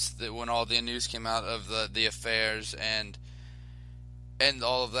when all the news came out of the affairs and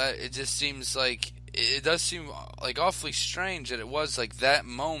all of that. It just seems like it does seem like awfully strange that it was like that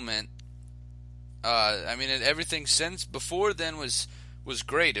moment. I mean, everything since before then was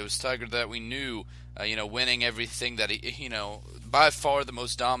great. It was Tiger that we knew, winning everything that he, by far the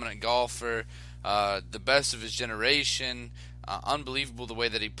most dominant golfer. The best of his generation, unbelievable the way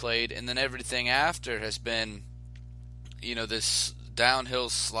that he played, and then everything after has been, this downhill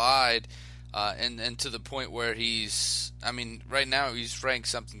slide, and to the point where right now he's ranked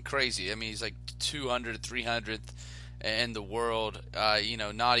something crazy. I mean, he's like 200th, 300th in the world,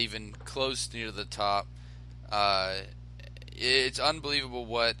 not even close near the top. It's unbelievable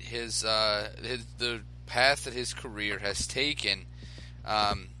what the path that his career has taken,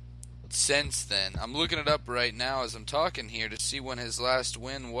 since then. I'm looking it up right now as I'm talking here to see when his last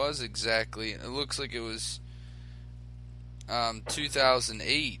win was exactly. It looks like it was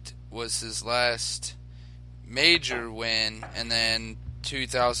 2008 was his last major win, and then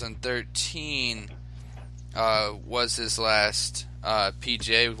 2013 was his last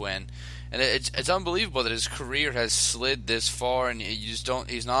PGA win. And it's unbelievable that his career has slid this far, and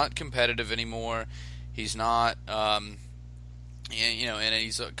he's not competitive anymore. He's not and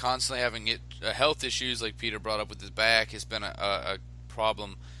he's constantly having health issues, like Peter brought up with his back, has been a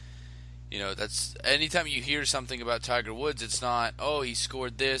problem. That's anytime you hear something about Tiger Woods, it's not, oh, he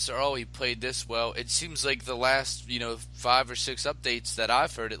scored this, or oh, he played this well. It seems like the last 5 or 6 updates that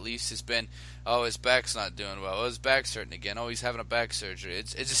I've heard, at least, has been, oh, his back's not doing well, oh, his back's hurting again, oh, he's having a back surgery. It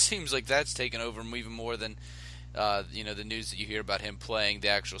just seems like that's taken over him even more than the news that you hear about him playing the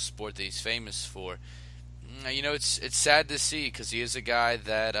actual sport that he's famous for. It's sad to see, because he is a guy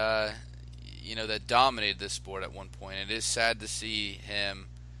that that dominated this sport at one point. It is sad to see him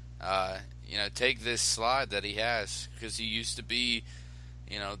take this slide that he has, because he used to be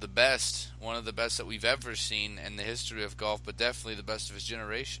the best, one of the best that we've ever seen in the history of golf, but definitely the best of his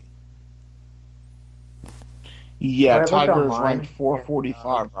generation. Yeah, Tiger's ranked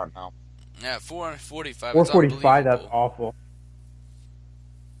 445 right now. Yeah, 445. 445, that's awful.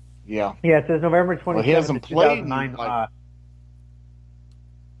 Yeah. Yeah, it says November 27th, he hasn't played 2009.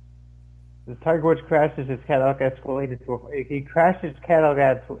 The Tiger Woods crashes his Cadillac Escalade he crashed his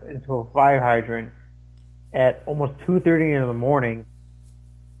Cadillac into a fire hydrant at almost 2:30 in the morning,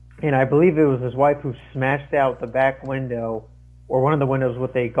 and I believe it was his wife who smashed out the back window or one of the windows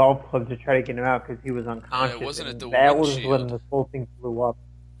with a golf club to try to get him out because he was unconscious. Yeah, wasn't it the that windshield? was when this whole thing blew up.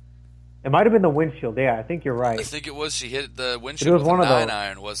 It might have been the windshield. Yeah, I think you're right. I think it was. She hit the windshield with a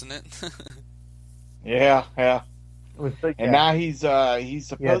 9-iron, wasn't it? Yeah. It was and now he's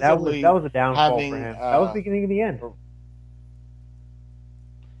supposedly that was a downfall having, for him. That was the beginning of the end.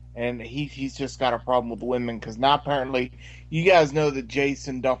 And he's just got a problem with women, because now apparently you guys know that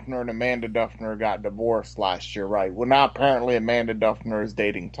Jason Duffner and Amanda Duffner got divorced last year, right? Well, now apparently Amanda Duffner is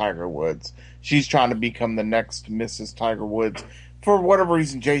dating Tiger Woods. She's trying to become the next Mrs. Tiger Woods. For whatever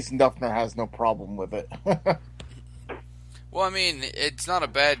reason, Jason Duffner has no problem with it. Well, I mean, it's not a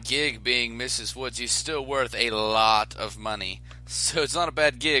bad gig being Mrs. Woods. He's still worth a lot of money. So it's not a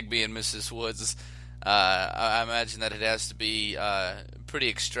bad gig being Mrs. Woods. I imagine that it has to be a pretty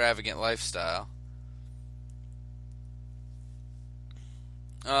extravagant lifestyle.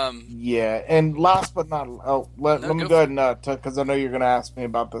 Yeah, and last but not let me go ahead and because I know you're going to ask me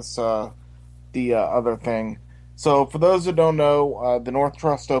about this the other thing. So for those who don't know, the North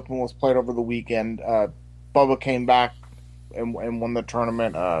Trust Open was played over the weekend. Bubba came back and won the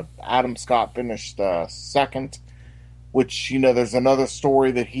tournament. Adam Scott finished second, which, there's another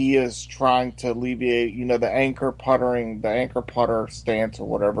story that he is trying to alleviate. The anchor putter stance or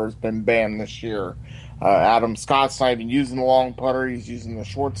whatever has been banned this year. Adam Scott's not even using the long putter. He's using the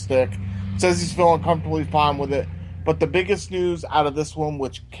short stick. Says he's feeling comfortably fine with it. But the biggest news out of this one,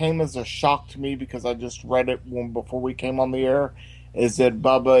 which came as a shock to me because I just read it before we came on the air, is that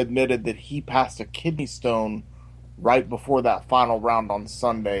Bubba admitted that he passed a kidney stone right before that final round on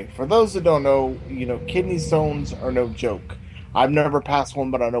Sunday. For those that don't know, kidney stones are no joke. I've never passed one,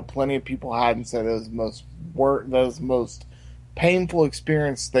 but I know plenty of people had and said it was the most painful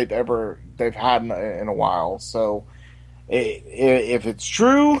experience they've had in a while. So if it's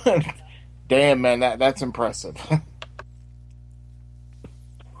true, damn man, that's impressive.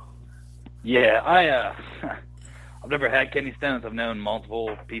 Yeah, I've never had kidney stones. I've known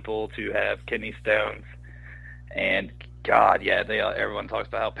multiple people to have kidney stones, and God, yeah, everyone talks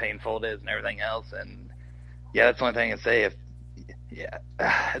about how painful it is and everything else, and yeah, that's the only thing I say.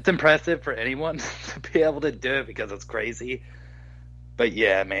 It's impressive for anyone to be able to do it because it's crazy, but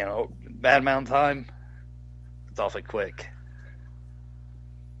yeah, man, bad amount of time, it's awfully quick.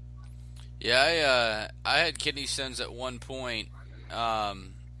 Yeah, I had kidney stones at one point.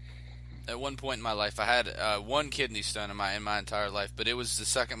 At one point in my life, I had one kidney stone in my entire life, but it was the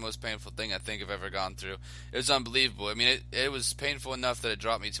second most painful thing I think I've ever gone through. It was unbelievable. I mean, it was painful enough that it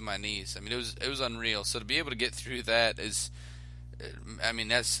dropped me to my knees. I mean, it was unreal. So to be able to get through that that's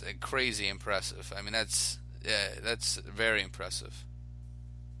crazy impressive. I mean, that's very impressive.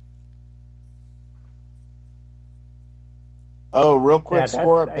 Oh, real quick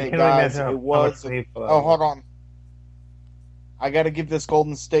score update, guys. It was. Hold on. I got to give this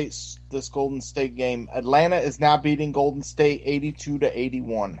Golden State game. Atlanta is now beating Golden State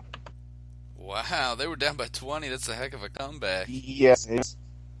 82-81. Wow, they were down by 20. That's a heck of a comeback. Yes.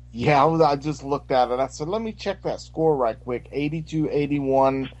 I just looked at it. I said, let me check that score right quick.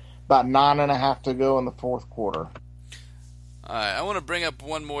 82-81, about 9.5 to go in the fourth quarter. All right, I want to bring up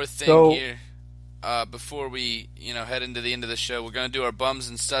one more thing here before we head into the end of the show. We're going to do our bums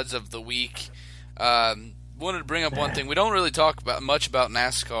and studs of the week. Wanted to bring up one thing. We don't really talk much about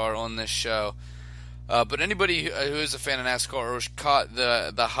NASCAR on this show, but anybody who is a fan of NASCAR or caught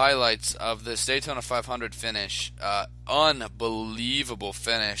the highlights of this Daytona 500 finish, unbelievable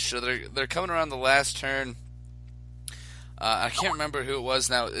finish. So they're coming around the last turn. I can't remember who it was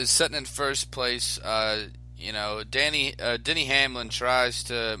now. Is sitting in first place. Denny Hamlin tries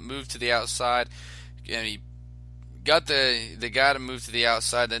to move to the outside, and he got the guy to move to the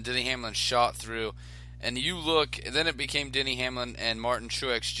outside. Then Denny Hamlin shot through. And you look, then it became Denny Hamlin and Martin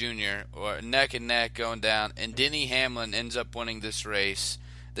Truex Jr. or neck and neck going down, and Denny Hamlin ends up winning this race.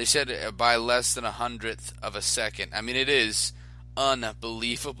 They said by less than 100th of a second. I mean, it is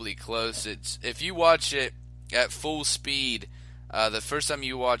unbelievably close. If you watch it at full speed, the first time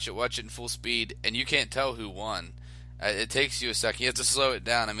you watch it in full speed, and you can't tell who won. It takes you a second. You have to slow it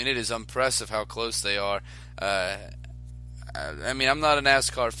down. I mean, it is impressive how close they are. I mean, I'm not a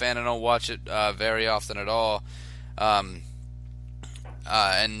NASCAR fan. I don't watch it very often at all. And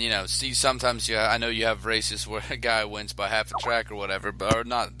see, sometimes I know you have races where a guy wins by half a track or whatever, or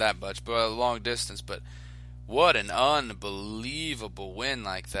not that much, but a long distance. But what an unbelievable win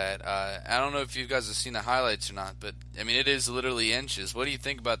like that! I don't know if you guys have seen the highlights or not, but I mean, it is literally inches. What do you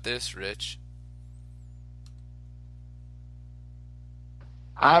think about this, Rich?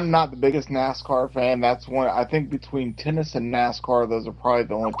 I'm not the biggest NASCAR fan. That's one. I think between tennis and NASCAR, those are probably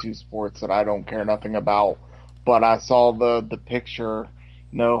the only two sports that I don't care nothing about. But I saw the picture.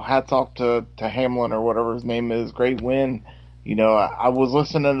 Hats off to Hamlin or whatever his name is. Great win. I was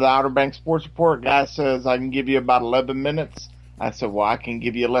listening to the Outer Banks Sports Report. Guy says I can give you about 11 minutes. I said, well, I can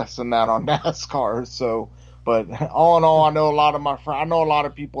give you less than that on NASCAR. So, but all in all, I know a lot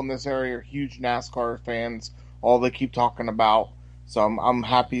of people in this area are huge NASCAR fans. All they keep talking about. So I'm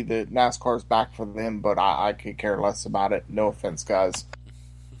happy that NASCAR's back for them, but I could care less about it. No offense, guys.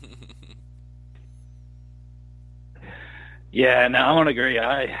 Yeah, no, I want to agree.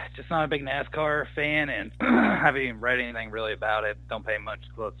 I just not a big NASCAR fan, and haven't even read anything really about it. Don't pay much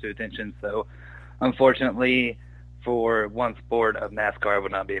close to attention. So, unfortunately, for one sport of NASCAR, I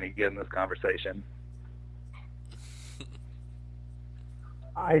would not be any good in this conversation.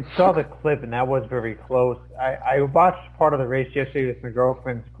 I saw the clip, and that was very close. I watched part of the race yesterday with my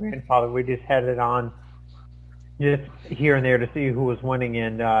girlfriend's grandfather. We just had it on just here and there to see who was winning,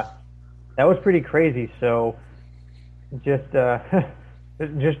 and that was pretty crazy. So it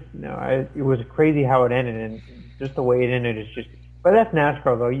was crazy how it ended, and just the way it ended is just. But that's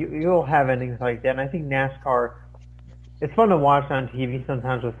NASCAR though. You'll have endings like that, and I think NASCAR. It's fun to watch on TV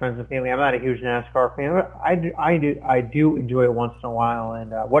sometimes with friends and family. I'm not a huge NASCAR fan, but I do enjoy it once in a while.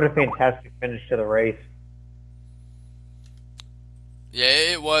 And what a fantastic finish to the race!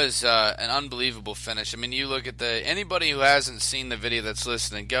 Yeah, it was an unbelievable finish. I mean, you look at anybody who hasn't seen the video that's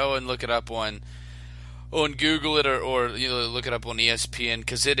listening, go and look it up on Google it or look it up on ESPN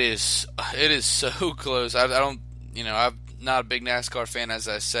because it is so close. I'm not a big NASCAR fan, as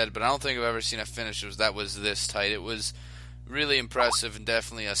I said, but I don't think I've ever seen a finish that was this tight. It was really impressive and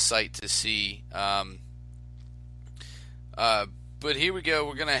definitely a sight to see. But here we go.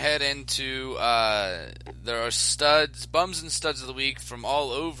 We're going to head into there are bums and studs of the week from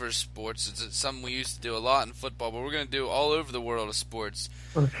all over sports. It's something we used to do a lot in football, but we're going to do all over the world of sports.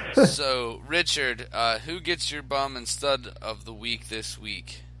 So, Richard, who gets your bum and stud of the week this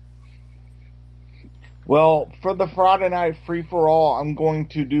week? Well, for the Friday Night Free-for-All, I'm going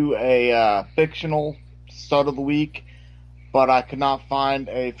to do a fictional stud of the week, but I could not find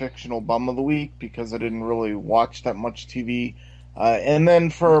a fictional bum of the week because I didn't really watch that much TV. And then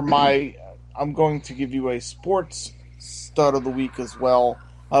for I'm going to give you a sports stud of the week as well.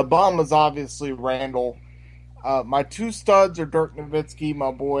 Bum is obviously Randle. My two studs are Dirk Nowitzki,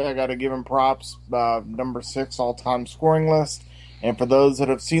 my boy. I got to give him props. Number 6 all-time scoring list. And for those that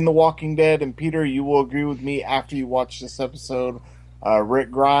have seen The Walking Dead, and Peter, you will agree with me after you watch this episode, Rick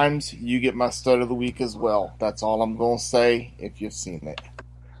Grimes, you get my stud of the week as well. That's all I'm going to say if you've seen it.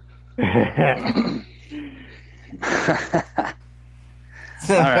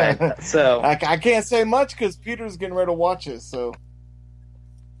 All right, so I can't say much because Peter's getting ready to watch it. So,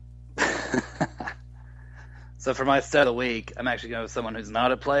 so for my stud of the week, I'm actually going with someone who's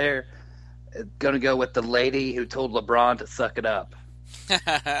not a player. Going to go with the lady who told LeBron to suck it up.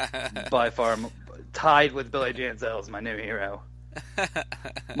 By far, tied with Billy Janzel as my new hero.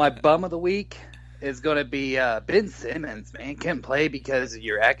 My bum of the week is going to be Ben Simmons, man. Can't play because of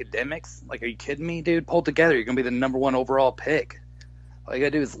your academics. Like, are you kidding me, dude? Pull together. You're going to be the number 1 overall pick. All you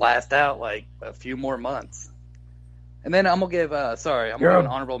got to do is last out, like, a few more months. And then I'm going to give, I'm going to give an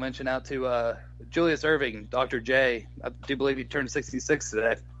honorable mention out to Julius Erving, Dr. J. I do believe he turned 66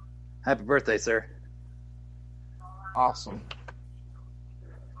 today. Happy birthday, sir. Awesome.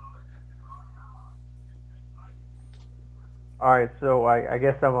 All right, so I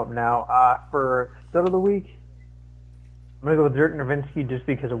guess I'm up now. For stud of the week, I'm going to go with Dirk Nowitzki just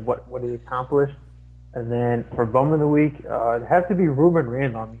because of what he accomplished. And then for bum of the week, it has to be Ruben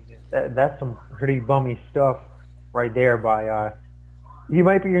Randle. I mean, that's some pretty bummy stuff right there by he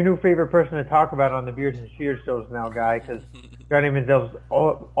might be your new favorite person to talk about on the Beards and Shears shows now, guy, because Johnny Manziel's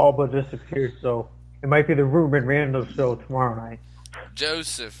all but disappeared, so it might be the Ruben Randle show tomorrow night.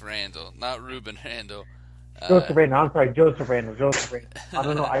 Joseph Randle, not Ruben Randle. Joseph Randle. I'm sorry, Joseph Randle. I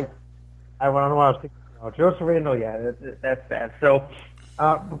don't know. I don't know what I was thinking. No, Joseph Randle, yeah, that's bad. So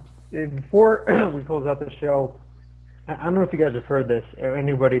before we close out the show, I don't know if you guys have heard this, or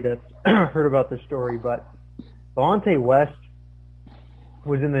anybody that's heard about this story, but Delonte West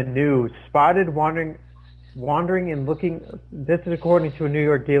was in the news, spotted wandering and looking. This is according to a New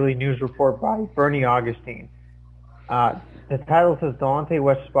York Daily News report by Bernie Augustine. The title says Delonte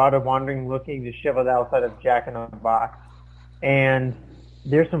West spotted wandering, looking disheveled outside of Jack in the Box, and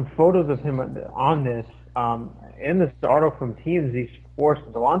there's some photos of him on this in this article from TMZ Sports.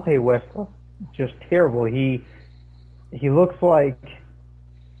 Delonte West looks just terrible. He looks like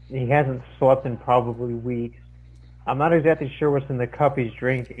he hasn't slept in probably weeks. I'm not exactly sure what's in the cup he's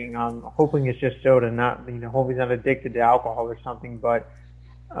drinking. I'm hoping it's just soda, hope he's not addicted to alcohol or something. But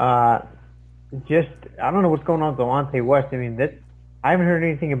I don't know what's going on with Delonte West. I mean, I haven't heard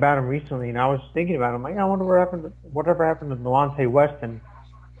anything about him recently, and I was thinking about him. Like, I wonder whatever happened to Delonte West, and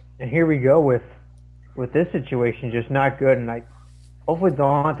here we go with this situation, just not good. And hopefully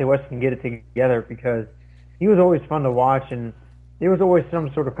Delonte West can get it together because he was always fun to watch, and there was always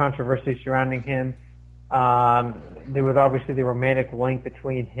some sort of controversy surrounding him. There was obviously the romantic link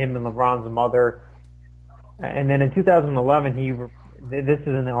between him and LeBron's mother. And then in 2011, this is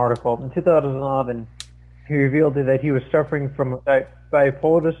in the article, in 2011, he revealed that he was suffering from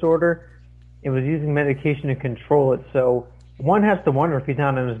bipolar disorder and was using medication to control it. So one has to wonder if he's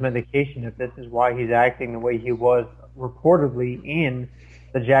not on his medication, if this is why he's acting the way he was reportedly in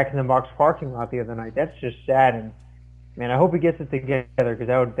the Jack in the Box parking lot the other night. That's just sad. And, man, I hope he gets it together because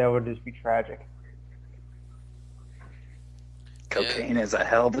that would just be tragic. Cocaine is a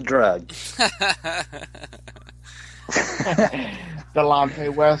hell of a drug.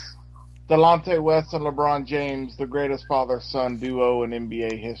 Delonte West and LeBron James, the greatest father-son duo in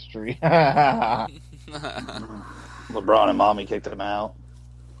NBA history. LeBron and Mommy kicked him out.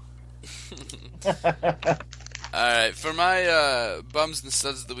 All right, for my bums and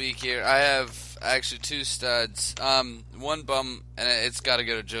studs of the week here, I have actually two studs. One bum, and it's got to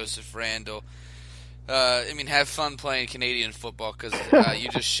go to Joseph Randle. Have fun playing Canadian football because you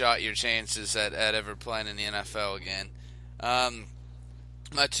just shot your chances at ever playing in the NFL again.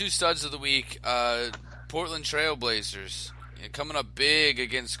 My two studs of the week, Portland Trailblazers, coming up big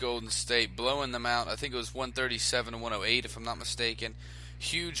against Golden State, blowing them out. I think it was 137-108, if I'm not mistaken.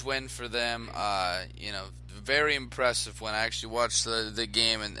 Huge win for them. Very impressive when I actually watched the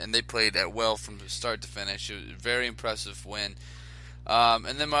game, and they played well from start to finish. It was a very impressive win.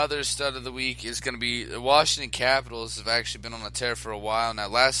 And then my other stud of the week is going to be the Washington Capitals. Have actually been on a tear for a while now.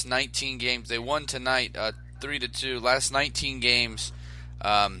 Last 19 games, they won tonight 3-2. Last 19 games,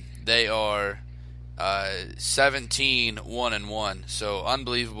 they are 17-1-1. So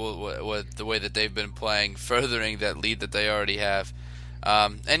unbelievable with the way that they've been playing, furthering that lead that they already have.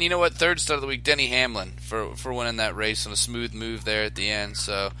 And you know what? Third stud of the week, Denny Hamlin for winning that race on a smooth move there at the end.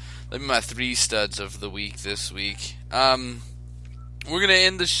 So that'll be my three studs of the week this week. We're going to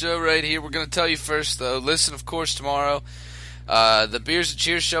end the show right here. We're going to tell you first, though, listen, of course, tomorrow. The Beers and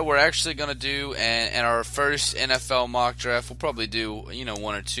Cheers show we're actually going to do, and our first NFL mock draft. We'll probably do,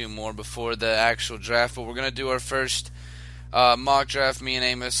 one or two more before the actual draft, but we're going to do our first mock draft. Me and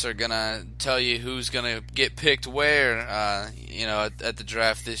Amos are going to tell you who's going to get picked where, at the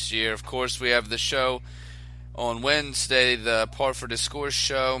draft this year. Of course, we have the show on Wednesday, the Par for Discourse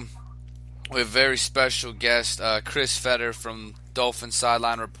show. We have a very special guest, Chris Fetter from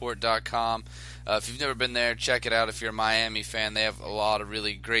DolphinSidelineReport.com. If you've never been there, check it out. If you're a Miami fan, they have a lot of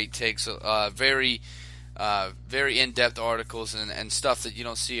really great takes, very in-depth articles and stuff that you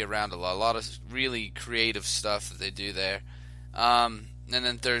don't see around a lot. A lot of really creative stuff that they do there. And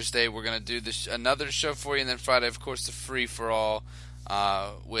then Thursday, we're going to do another show for you. And then Friday, of course, the free-for-all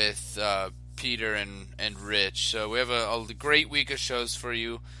with Peter and Rich. So we have a great week of shows for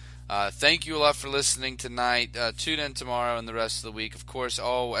you. Thank you a lot for listening tonight. Tune in tomorrow and the rest of the week. Of course,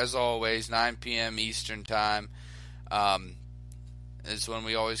 as always, 9 p.m. Eastern Time is when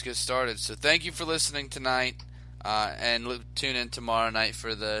we always get started. So thank you for listening tonight, and tune in tomorrow night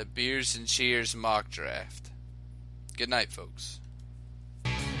for the Beers and Cheers mock draft. Good night, folks.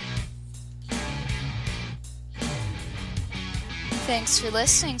 Thanks for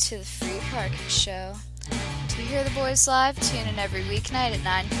listening to the Free Parking Show. To hear the boys live, tune in every weeknight at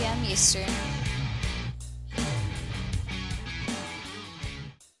 9 p.m. Eastern.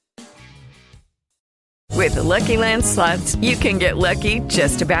 With the Lucky Land Slots, you can get lucky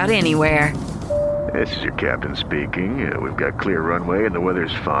just about anywhere. This is your captain speaking. We've got clear runway and the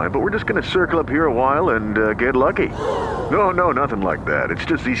weather's fine, but we're just going to circle up here a while and get lucky. No, nothing like that. It's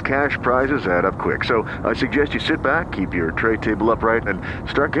just these cash prizes add up quick. So I suggest you sit back, keep your tray table upright, and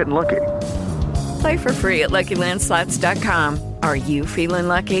start getting lucky. Play for free at LuckyLandSlots.com. Are you feeling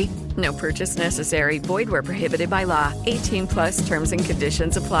lucky? No purchase necessary. Void where prohibited by law. 18+ terms and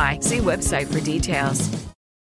conditions apply. See website for details.